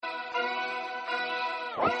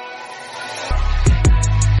Welcome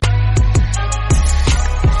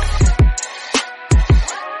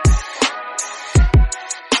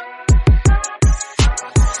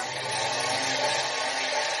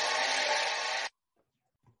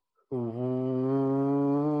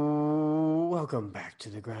back to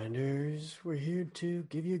the Grinders. We're here to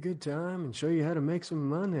give you a good time and show you how to make some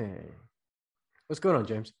money. What's going on,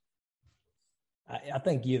 James? I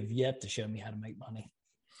think you've yet to show me how to make money.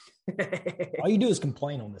 All you do is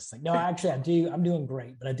complain on this thing. No, actually, I do. I'm doing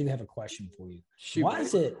great, but I do have a question for you. Why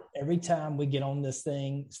is it every time we get on this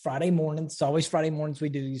thing, it's Friday mornings, it's always Friday mornings we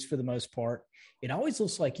do these for the most part, it always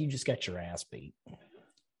looks like you just got your ass beat?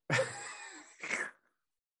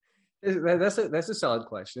 That's a solid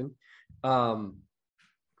question.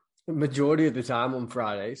 Majority of the time on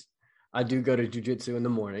Fridays, I do go to jiu-jitsu in the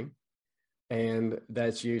morning, and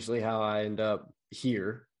that's usually how I end up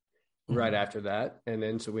here right after that. And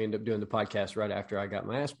then, so we end up doing the podcast right after I got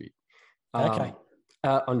my ass beat. Okay.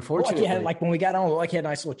 Unfortunately, when we got on, like you had a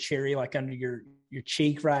nice little cherry, like under your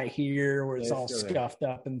cheek right here where it's all scuffed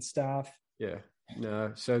up and stuff. Yeah.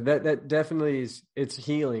 No. So that definitely is, it's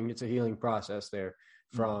healing. It's a healing process there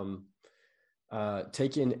from,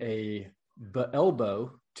 taking a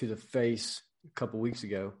elbow to the face a couple weeks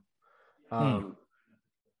ago. But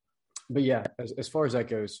yeah, as far as that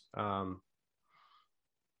goes,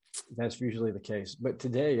 that's usually the case. But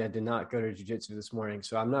today I did not go to jiu-jitsu this morning,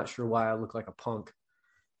 so I'm not sure why I look like a punk.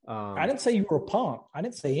 I didn't say you were a punk. I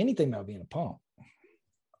didn't say anything about being a punk.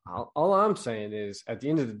 All I'm saying is, at the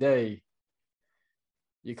end of the day,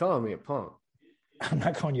 you're calling me a punk. I'm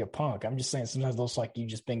not calling you a punk. I'm just saying sometimes it looks like you've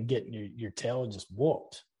just been getting your tail just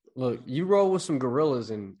whooped. Look, you roll with some gorillas,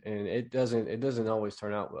 and it doesn't always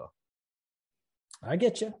turn out well. I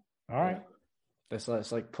get you. All right. It's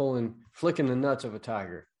like flicking the nuts of a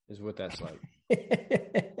tiger is what that's like.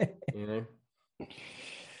 You know?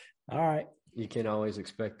 All right. You can't always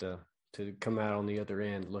expect to come out on the other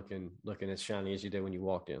end looking as shiny as you did when you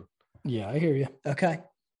walked in. Yeah, I hear you. Okay.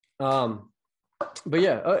 But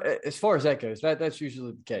yeah, as far as that goes, that's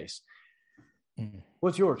usually the case.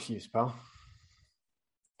 What's your excuse, pal?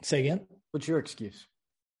 Say again? What's your excuse?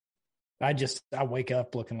 I wake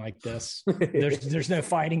up looking like this. There's no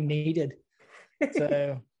fighting needed.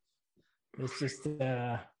 So it's just,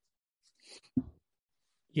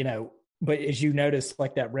 but as you notice,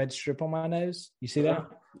 like that red strip on my nose, you see that?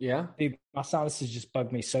 Yeah. Dude, my sinuses just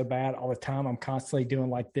bug me so bad all the time. I'm constantly doing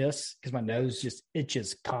like this because my nose just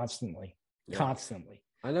itches constantly. Constantly.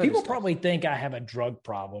 People probably think I have a drug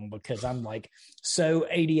problem because I'm like so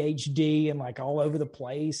ADHD and like all over the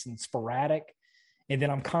place and sporadic. And then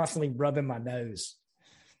I'm constantly rubbing my nose.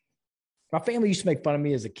 My family used to make fun of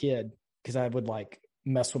me as a kid because I would like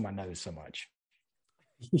mess with my nose so much.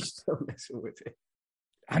 You're still messing with it.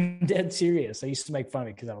 I'm dead serious. They used to make fun of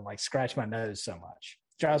me because I would like scratch my nose so much.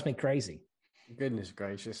 It drives me crazy. Goodness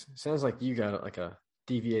gracious. Sounds like you got like a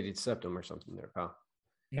deviated septum or something there, pal.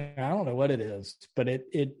 I don't know what it is, but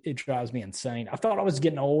it drives me insane. I thought I was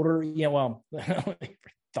getting older. I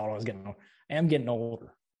thought I was getting older. I am getting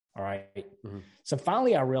older. All right. Mm-hmm. So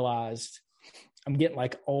finally I realized I'm getting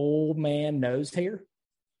like old man nose hair.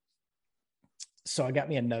 So I got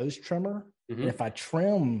me a nose trimmer. Mm-hmm. And if I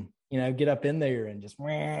trim, get up in there and just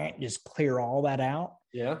clear all that out.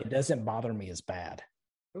 Yeah. It doesn't bother me as bad.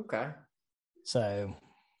 Okay. So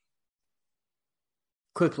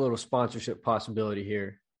quick little sponsorship possibility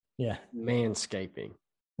here. Yeah. Manscaping.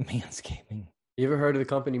 You ever heard of the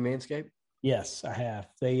company Manscaped? Yes, I have.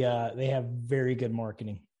 They have very good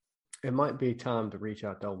marketing. It might be time to reach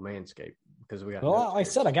out to old Manscaped because we got. Well, like I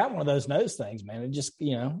said, I got one of those nose things, man. It just,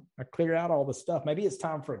 I clear out all the stuff. Maybe it's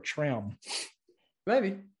time for a trim.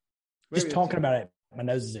 Maybe just talking about it, my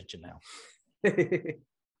nose is itching now.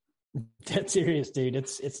 Dead serious, dude.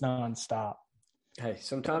 It's nonstop. Hey,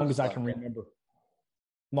 sometimes as long as I can remember.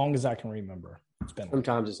 Long as I can remember.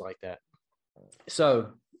 Sometimes it's like that.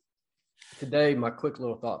 So today, my quick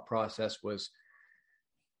little thought process was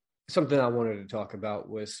something I wanted to talk about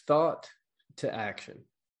was thought to action.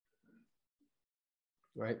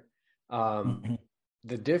 Right?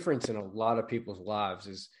 The difference in a lot of people's lives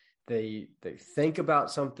is they think about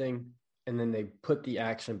something and then they put the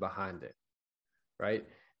action behind it. Right?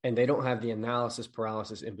 And they don't have the analysis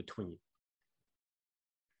paralysis in between.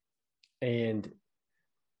 And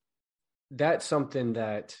that's something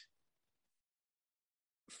that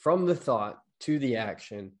from the thought to the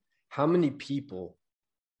action, how many people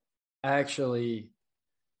actually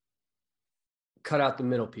cut out the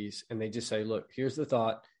middle piece and they just say, look, here's the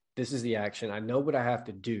thought. This is the action. I know what I have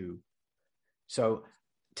to do. So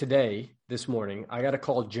this morning, I got to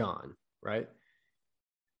call John, right?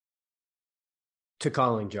 to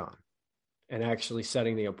calling John and actually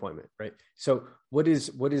setting the appointment, right? So what is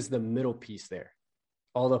the middle piece there?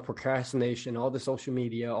 All the procrastination, all the social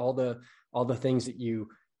media, all the things that you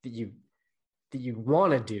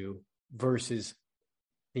want to do versus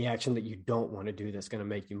the action that you don't want to do that's going to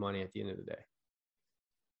make you money at the end of the day,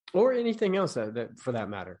 or anything else that for that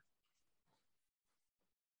matter.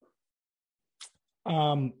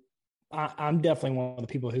 I'm definitely one of the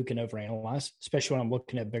people who can overanalyze, especially when I'm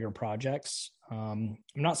looking at bigger projects. I'm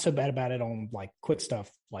not so bad about it on like quick stuff,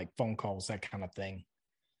 like phone calls, that kind of thing.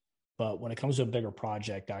 But when it comes to a bigger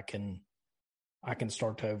project, I can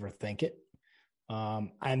start to overthink it.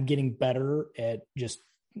 I'm getting better at just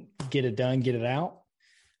get it done, get it out.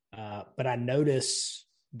 But I notice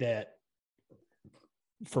that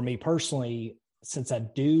for me personally, since I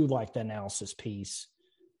do like the analysis piece,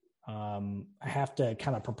 I have to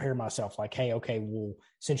kind of prepare myself like, hey, okay, well,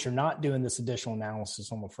 since you're not doing this additional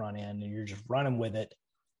analysis on the front end and you're just running with it,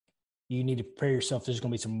 you need to prepare yourself. There's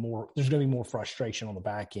going to be more frustration on the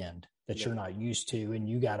back end that you're not used to. And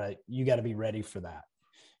you gotta be ready for that.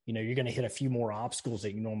 You know, you're going to hit a few more obstacles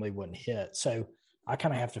that you normally wouldn't hit. So I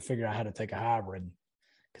kind of have to figure out how to take a hybrid,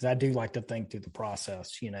 because I do like to think through the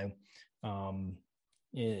process, you know,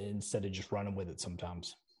 instead of just running with it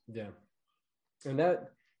sometimes. Yeah. And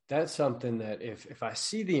that's something that if I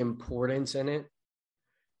see the importance in it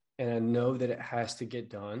and I know that it has to get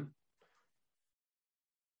done,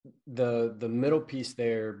 the middle piece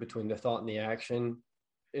there between the thought and the action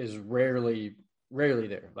is rarely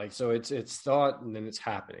there. Like, so it's thought and then it's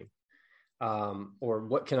happening. Or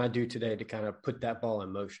what can I do today to kind of put that ball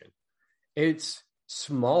in motion? It's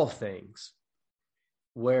small things.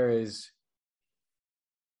 Whereas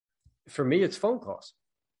for me, it's phone calls,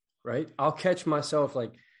 right? I'll catch myself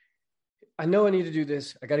like, I know I need to do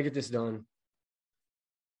this. I got to get this done.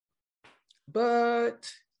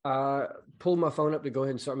 But pull my phone up to go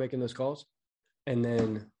ahead and start making those calls. And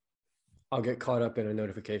then I'll get caught up in a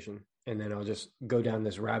notification. And then I'll just go down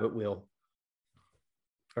this rabbit wheel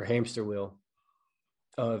or hamster wheel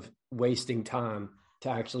of wasting time to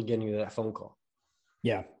actually getting to that phone call.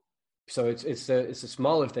 Yeah. So it's the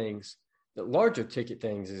smaller things. The larger ticket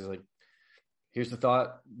things is like, here's the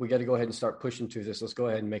thought. We got to go ahead and start pushing to this. Let's go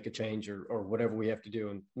ahead and make a change or whatever we have to do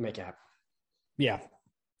and make it happen. Yeah.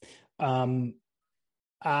 I'm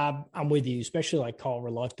with you, especially like call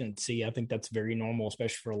reluctancy. I think that's very normal,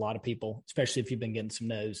 especially for a lot of people, especially if you've been getting some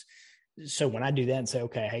no's. So when I do that and say,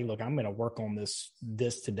 okay, hey, look, I'm going to work on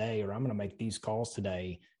this today, or I'm going to make these calls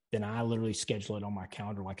today, then I literally schedule it on my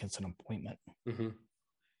calendar like it's an appointment. Mm-hmm.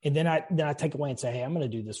 And then I take away and say, hey, I'm going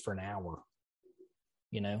to do this for an hour.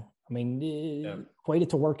 You know, I mean, equate it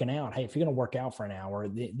to working out. Hey, if you're going to work out for an hour,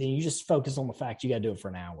 then you just focus on the fact you got to do it for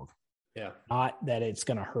an hour. Yeah. Not that it's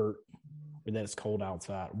going to hurt or that it's cold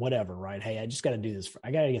outside, whatever, right? Hey, I just got to do this.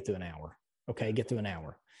 I got to get through an hour. Okay. Get through an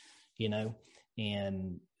hour, you know,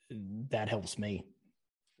 and that helps me.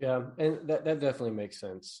 Yeah. And that definitely makes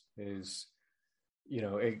sense is, you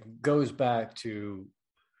know, it goes back to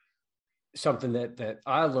something that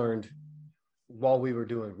I learned while we were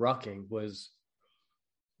doing rucking was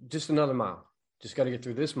just another mile. Just got to get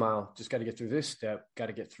through this mile. Just got to get through this step. Got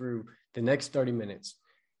to get through the next 30 minutes.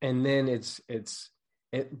 And then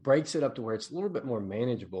it breaks it up to where it's a little bit more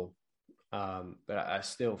manageable. But I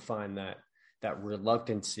still find that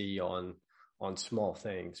reluctancy on small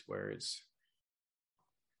things where it's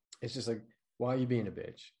just like, why are you being a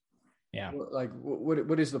bitch? Yeah. Like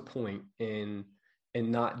what is the point in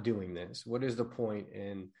not doing this? What is the point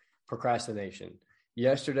in procrastination?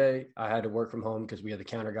 Yesterday I had to work from home because we had the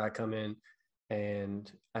counter guy come in, and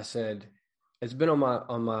I said, it's been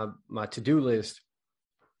on my to-do list.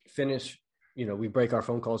 Finish, you know, we break our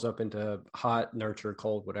phone calls up into hot, nurture,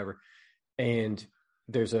 cold, whatever. And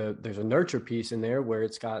there's a nurture piece in there where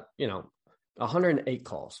it's got, you know, 108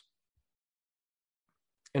 calls.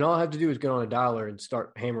 And all I have to do is get on a dialer and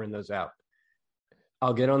start hammering those out.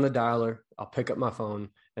 I'll get on the dialer, I'll pick up my phone,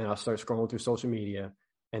 and I'll start scrolling through social media.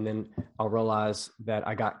 And then I'll realize that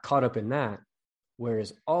I got caught up in that.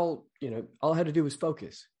 Whereas all I had to do was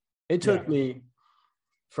focus. It took me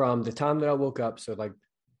from the time that I woke up, so like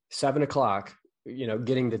 7:00, you know,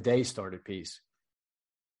 getting the day started piece,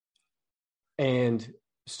 and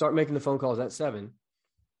start making the phone calls at 7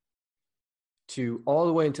 to all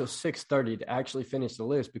the way until 6:30 to actually finish the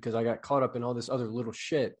list, because I got caught up in all this other little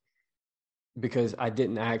shit because I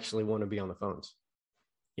didn't actually want to be on the phones.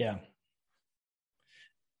 Yeah.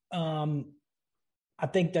 I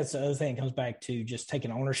think that's the other thing. It comes back to just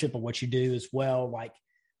taking ownership of what you do as well. Like,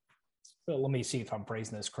 let me see if I'm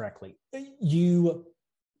phrasing this correctly.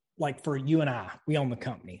 Like for you and I, we own the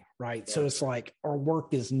company, right? Yeah. So it's like our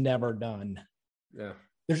work is never done Yeah.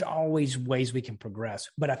 There's always ways we can progress.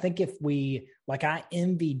 But I think if we, like, I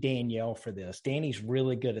envy Danielle for this. Danny's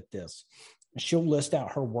really good at this. She'll list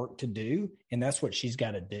out her work to do, and that's what she's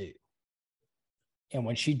got to do. And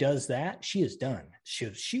when she does that, she is done.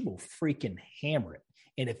 She will freaking hammer it.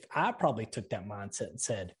 And if I probably took that mindset and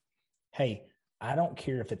said, hey, I don't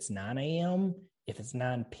care if it's 9 a.m., if it's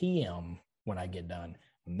 9 p.m. when I get done.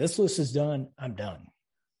 When this list is done, I'm done.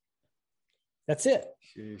 That's it.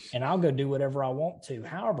 Sheesh. And I'll go do whatever I want to,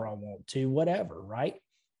 however I want to, whatever, right?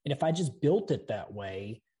 And if I just built it that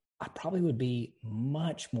way, I probably would be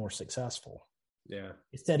much more successful. Yeah.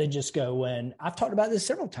 Instead of just going, I've talked about this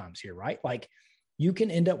several times here, right? Like, you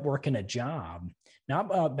can end up working a job,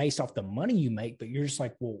 not based off the money you make, but you're just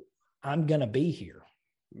like, well, I'm going to be here.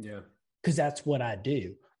 Yeah. Because that's what I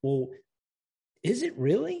do. Well, is it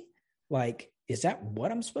really? Like, is that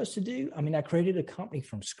what I'm supposed to do? I mean, I created a company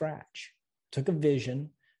from scratch, took a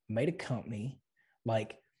vision, made a company.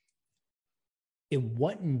 Like, it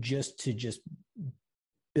wasn't just to just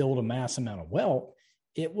build a mass amount of wealth.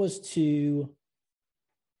 It was to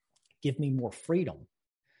give me more freedom.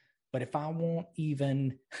 But if I won't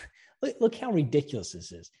even, look how ridiculous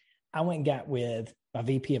this is. I went and got with my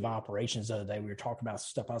VP of operations the other day. We were talking about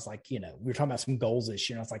stuff. I was like, we were talking about some goals this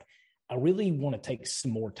year. And I was like, I really want to take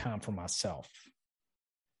some more time for myself,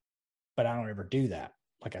 but I don't ever do that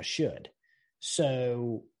like I should.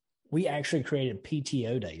 So we actually created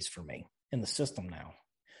PTO days for me in the system now.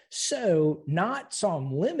 So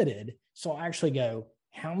I'm limited. So I actually go,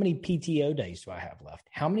 how many PTO days do I have left?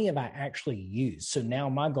 How many have I actually used? So now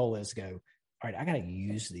my goal is to go, all right, I got to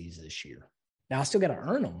use these this year. Now I still got to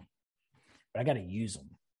earn them, but I got to use them.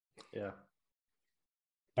 Yeah.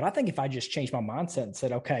 But I think if I just changed my mindset and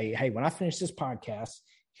said, okay, hey, when I finish this podcast,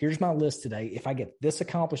 here's my list today. If I get this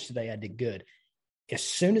accomplished today, I did good. As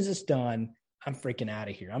soon as it's done, I'm freaking out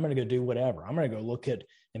of here. I'm going to go do whatever. I'm going to go look at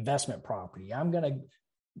investment property. I'm going to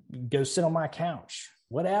go sit on my couch,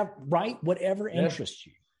 whatever, right? Whatever interests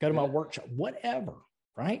you. Go to my workshop, whatever,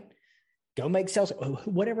 right? Go make sales,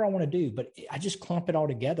 whatever I want to do. But I just clump it all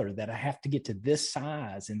together that I have to get to this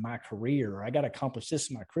size in my career. Or I got to accomplish this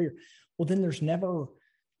in my career. Well, then there's never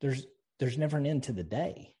an end to the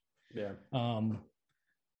day. Yeah.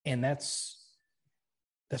 And that's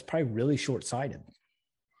probably really short-sighted.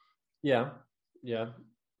 Yeah. Yeah.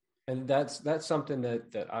 And that's something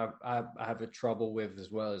that I have a trouble with as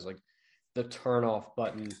well, is like the turn off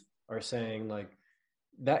button, or saying like,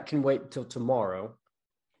 that can wait till tomorrow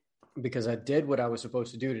because I did what I was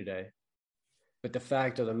supposed to do today. But the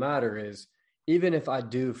fact of the matter is, even if I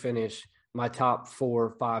do finish my top 4 or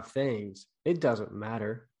 5 things, it doesn't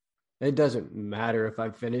matter. It doesn't matter if I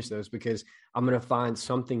finish those, because I'm going to find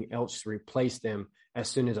something else to replace them as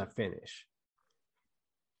soon as I finish.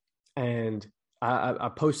 And I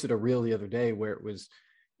posted a reel the other day where it was,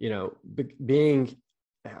 being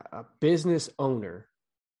a business owner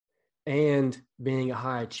and being a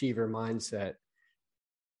high achiever mindset.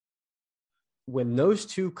 When those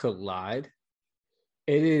two collide,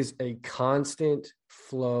 it is a constant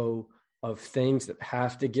flow of things that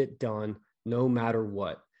have to get done no matter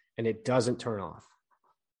what. And it doesn't turn off.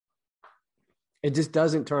 It just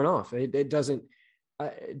doesn't turn off. It doesn't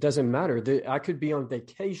matter. I could be on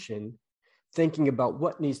vacation thinking about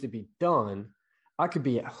what needs to be done. I could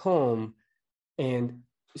be at home and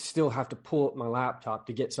still have to pull up my laptop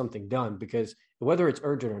to get something done, because whether it's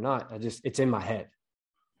urgent or not, it's in my head.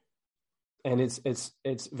 And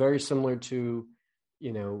it's very similar to,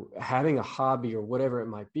 having a hobby or whatever it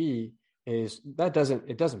might be, it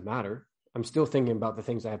doesn't matter. I'm still thinking about the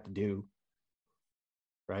things I have to do.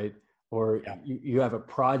 Right. Or you have a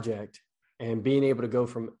project, and being able to go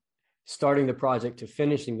from starting the project to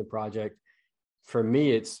finishing the project, for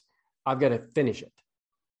me, I've got to finish it.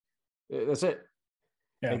 That's it.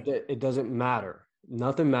 Yeah. It doesn't matter.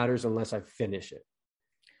 Nothing matters unless I finish it.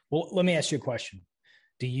 Well, let me ask you a question.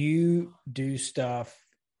 Do you do stuff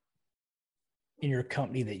in your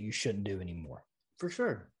company that you shouldn't do anymore? For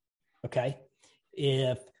sure. Okay.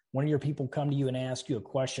 If one of your people come to you and ask you a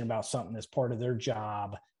question about something that's part of their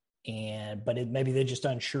job, but maybe they're just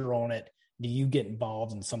unsure on it, do you get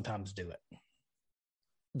involved and sometimes do it?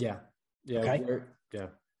 Yeah. Yeah. Okay. Yeah.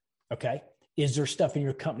 Okay. Is there stuff in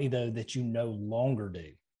your company, though, that you no longer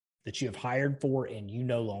do, that you have hired for and you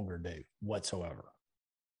no longer do whatsoever?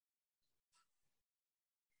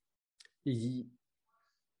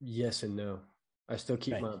 Yes and no. I still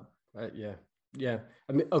keep yeah. Yeah.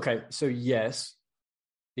 I mean, okay. So yes,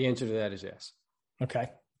 the answer to that is yes. Okay.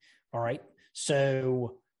 All right.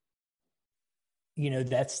 So,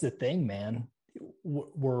 that's the thing, man.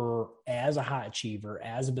 We're, as a high achiever,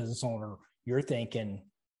 as a business owner, you're thinking,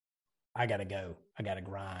 I got to go. I got to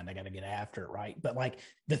grind. I got to get after it. Right. But like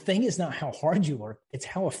the thing is not how hard you work. It's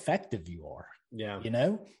how effective you are. Yeah. You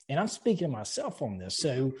know, and I'm speaking to myself on this.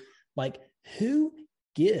 So like who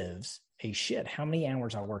gives a shit how many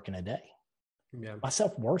hours I work in a day? Yeah. My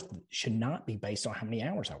self-worth should not be based on how many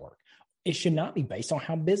hours I work. It should not be based on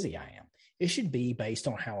how busy I am. It should be based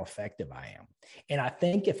on how effective I am. And I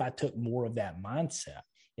think if I took more of that mindset,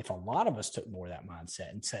 if a lot of us took more of that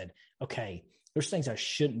mindset and said, okay, there's things I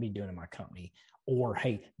shouldn't be doing in my company, or,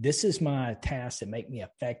 hey, this is my task that make me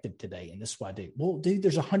effective today, and this is what I do. Well, dude,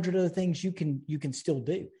 there's 100 other things you can still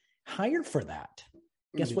do. Hire for that.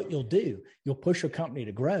 Guess what you'll do? You'll push your company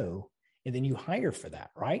to grow, and then you hire for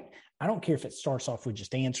that, right? I don't care if it starts off with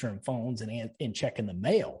just answering phones and checking the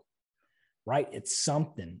mail, right? It's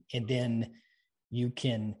something. And then you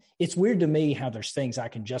can, it's weird to me how there's things I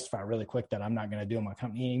can justify really quick that I'm not going to do in my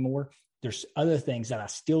company anymore. There's other things that I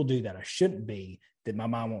still do that I shouldn't be, that my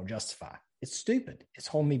mind won't justify. It's stupid. It's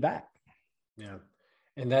holding me back. Yeah.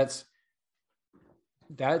 And that's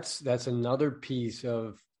another piece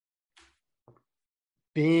of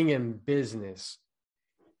being in business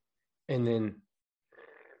and then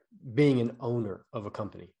being an owner of a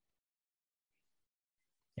company.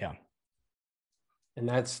 Yeah. And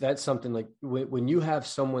that's something like when you have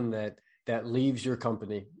someone that leaves your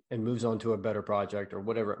company and moves on to a better project or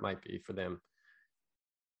whatever it might be for them,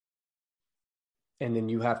 and then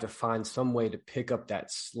you have to find some way to pick up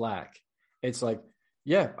that slack. It's like,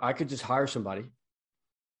 yeah, I could just hire somebody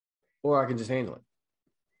or I can just handle it.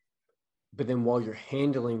 But then while you're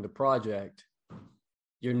handling the project,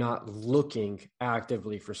 you're not looking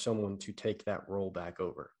actively for someone to take that role back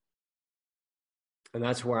over. And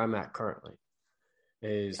that's where I'm at currently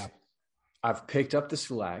is I've picked up the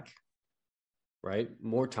slack, right?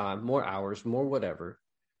 More time, more hours, more whatever.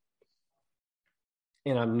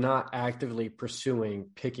 And I'm not actively pursuing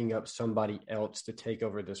picking up somebody else to take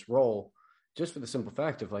over this role, just for the simple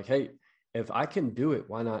fact of like, hey, if I can do it,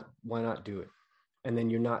 why not do it? And then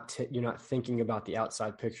you're not thinking about the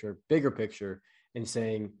outside picture, bigger picture, and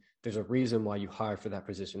saying there's a reason why you hired for that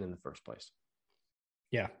position in the first place.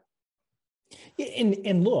 Yeah.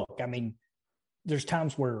 And look, I mean, there's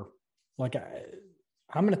times where like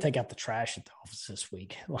I'm going to take out the trash at the office this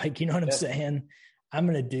week. Like, you know what I'm saying? I'm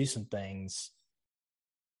going to do some things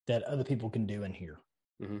that other people can do in here.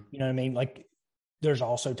 Mm-hmm. You know what I mean? Like there's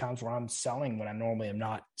also times where I'm selling when I normally am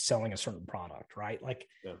not selling a certain product, right? Like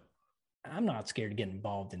I'm not scared to get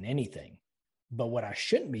involved in anything, but what I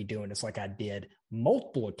shouldn't be doing is like I did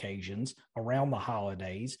multiple occasions around the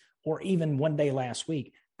holidays, or even one day last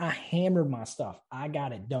week, I hammered my stuff. I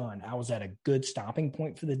got it done. I was at a good stopping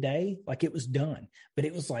point for the day. Like it was done, but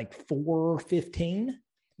it was like 4:15.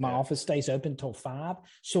 My office stays open till 5.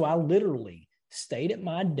 So I literally stayed at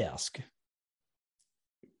my desk,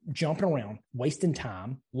 jumping around, wasting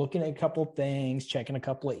time, looking at a couple of things, checking a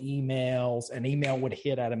couple of emails. An email would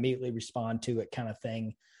hit, I'd immediately respond to it, kind of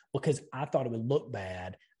thing, because I thought it would look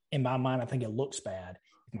bad. In my mind, I think it looks bad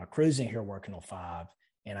if my crew's in here working till 5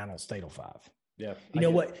 and I don't stay till 5. Yeah. You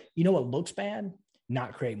know what looks bad?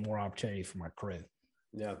 Not creating more opportunity for my crew.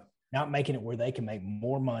 Yeah. Not making it where they can make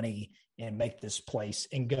more money and make this place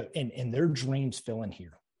and go and their dreams fill in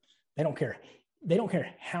here. They don't care. They don't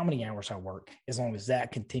care how many hours I work as long as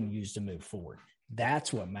that continues to move forward.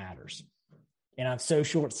 That's what matters. And I'm so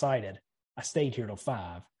short-sighted. I stayed here till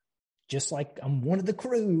 5, just like I'm one of the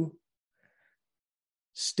crew.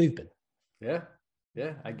 Stupid. Yeah.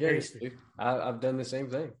 Yeah. I get it. I've done the same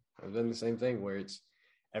thing. I've done the same thing where it's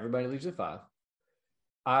everybody leaves at 5.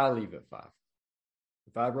 I leave at 5.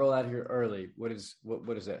 If I roll out here early, what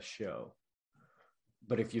does that show?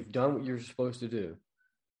 But if you've done what you're supposed to do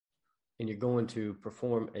and you're going to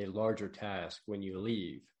perform a larger task when you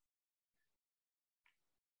leave,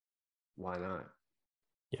 why not?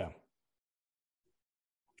 Yeah.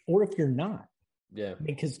 Or if you're not. Yeah.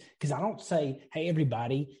 Because I don't say, hey,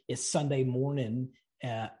 everybody, it's Sunday morning,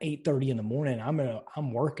 8:30 in the morning.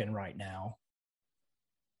 I'm working right now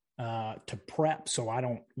to prep so I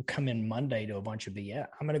don't come in Monday to a bunch of BS.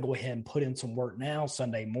 I'm going to go ahead and put in some work now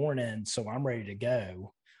Sunday morning so I'm ready to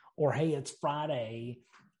go. Or, hey, it's Friday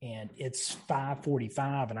and it's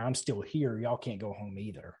 5:45 and I'm still here. Y'all can't go home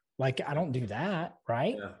either. Like, I don't do that,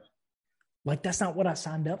 right? Yeah. Like, that's not what I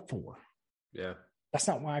signed up for. Yeah. That's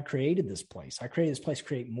not why I created this place. I created this place to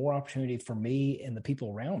create more opportunity for me and the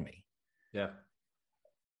people around me. Yeah.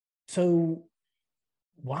 So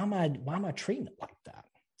why am I treating it like that?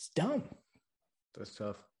 It's dumb. That's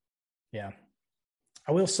tough. Yeah.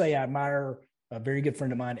 I will say I admire a very good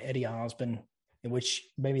friend of mine, Eddie Osmond, in which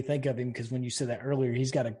made me think of him because when you said that earlier,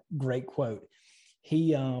 he's got a great quote.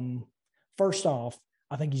 He, first off,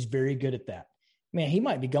 I think he's very good at that. Man, he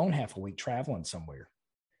might be gone half a week traveling somewhere,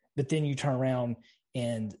 but then you turn around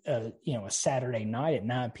and, a Saturday night at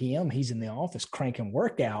 9 p.m., he's in the office cranking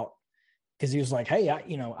workout because he was like, hey,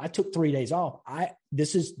 I took 3 days off.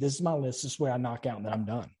 This is my list. This is where I knock out and then I'm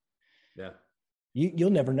done. Yeah. You'll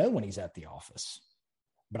never know when he's at the office,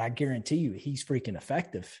 but I guarantee you he's freaking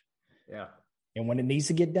effective. Yeah. And when it needs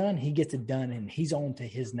to get done, he gets it done and he's on to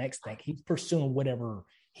his next thing. He's pursuing whatever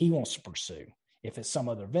he wants to pursue. If it's some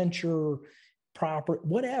other venture, proper,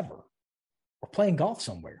 whatever, or playing golf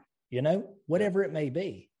somewhere, whatever it may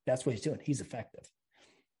be, that's what he's doing. He's effective.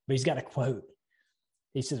 But he's got a quote.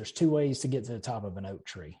 He says there's 2 ways to get to the top of an oak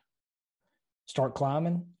tree. Start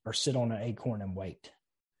climbing or sit on an acorn and wait.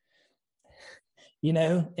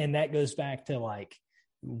 And that goes back to like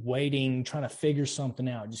waiting, trying to figure something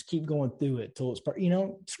out. Just keep going through it till it's,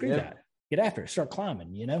 screw that. Get after it. Start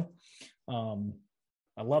climbing,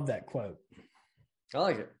 I love that quote. I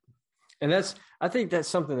like it. And I think that's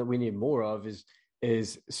something that we need more of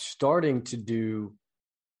is starting to do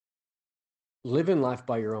living life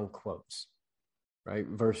by your own quotes, right?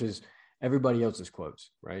 Versus everybody else's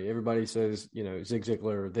quotes, right? Everybody says, Zig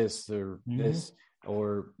Ziglar or this or this,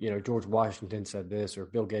 or, George Washington said this, or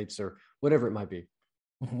Bill Gates, or whatever it might be.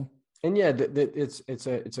 Mm-hmm. And yeah,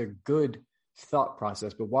 it's a good thought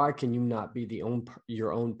process, but why can you not be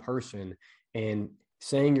your own person and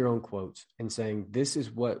saying your own quotes and saying, this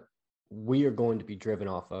is what we are going to be driven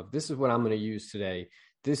off of. This is what I'm going to use today.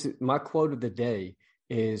 This is my quote of the day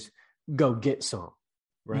is go get some,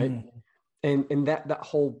 right? And that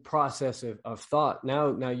whole process of thought,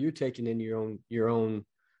 now you're taking in your own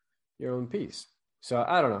piece. So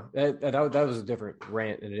I don't know. That was a different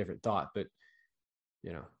rant and a different thought, but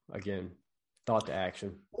again, thought to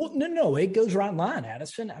action. Well, no, it goes right in line,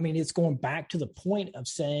 Addison. I mean, it's going back to the point of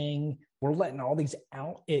saying we're letting all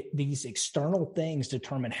these external things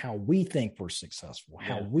determine how we think we're successful,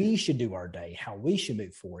 how we should do our day, how we should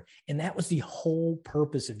move forward. And that was the whole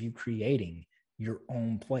purpose of you creating your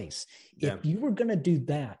own place. Yeah. If you were going to do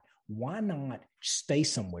that, why not stay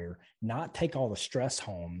somewhere, not take all the stress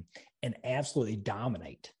home, and absolutely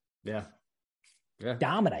dominate? Yeah.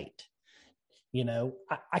 Dominate.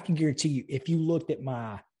 I can guarantee you, if you looked at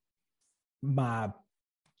my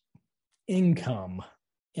income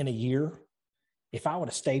in a year, if I would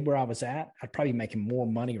have stayed where I was at, I'd probably be making more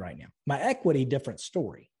money right now. My equity, different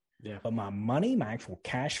story. Yeah. But my money, my actual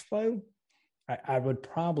cash flow, I would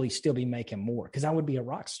probably still be making more because I would be a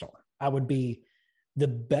rock star. I would be the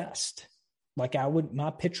best. Like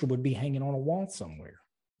my picture would be hanging on a wall somewhere.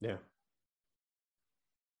 Yeah.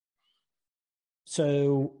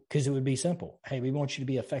 So, because it would be simple. Hey, we want you to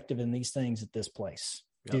be effective in these things at this place.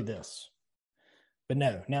 Yep. Do this. But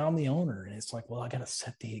no, now I'm the owner. And it's like, well, I got to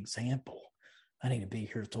set the example. I need to be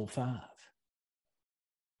here till 5.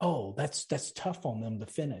 Oh, that's tough on them to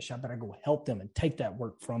finish. I better go help them and take that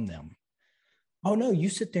work from them. Oh, no, you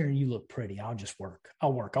sit there and you look pretty. I'll just work.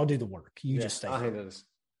 I'll do the work. You just stay. I hate this.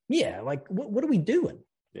 Yeah. Like, what are we doing?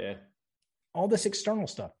 Yeah. All this external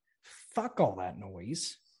stuff. Fuck all that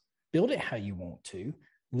noise. Build it how you want to,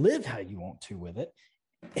 live how you want to with it.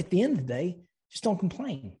 At the end of the day, just don't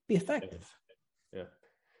complain. Be effective. Yeah.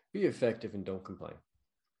 Be effective and don't complain.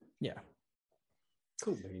 Yeah.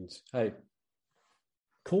 Cool beans. Hey.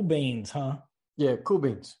 Cool beans, huh? Yeah, cool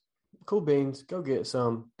beans. Cool beans. Go get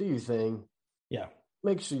some. Do your thing. Yeah.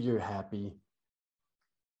 Make sure you're happy.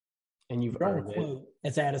 And you've earned it.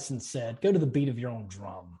 As Addison said, go to the beat of your own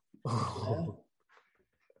drum.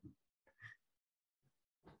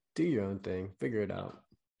 Do your own thing. Figure it out.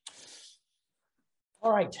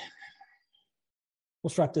 All right.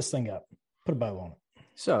 Let's wrap this thing up. Put a bow on it.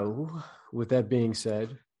 So, with that being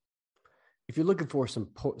said, if you're looking for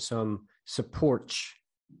some support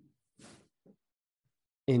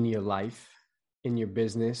in your life, in your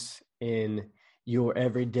business, in your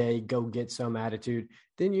everyday go get some attitude,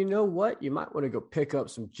 then you know what? You might want to go pick up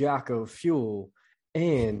some Jocko Fuel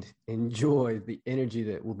and enjoy the energy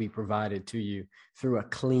that will be provided to you through a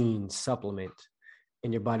clean supplement.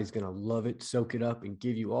 And your body's going to love it, soak it up, and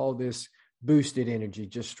give you all this boosted energy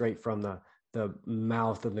just straight from the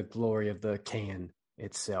mouth and the glory of the can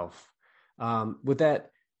itself. With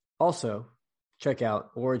that, also, check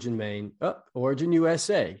out Origin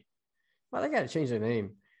USA. Well, I got to change their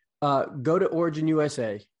name. Go to Origin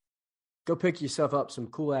USA. Go pick yourself up some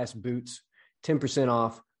cool-ass boots, 10%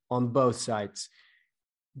 off on both sites.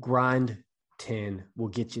 Grind 10 will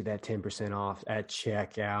get you that 10% off at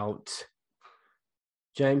checkout.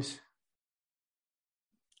 James?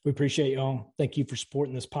 We appreciate y'all. Thank you for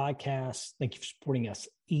supporting this podcast. Thank you for supporting us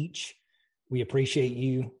each. We appreciate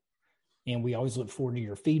you. And we always look forward to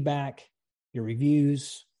your feedback. your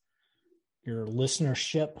reviews, your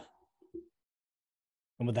listenership.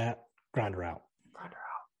 And with that, Grinder out.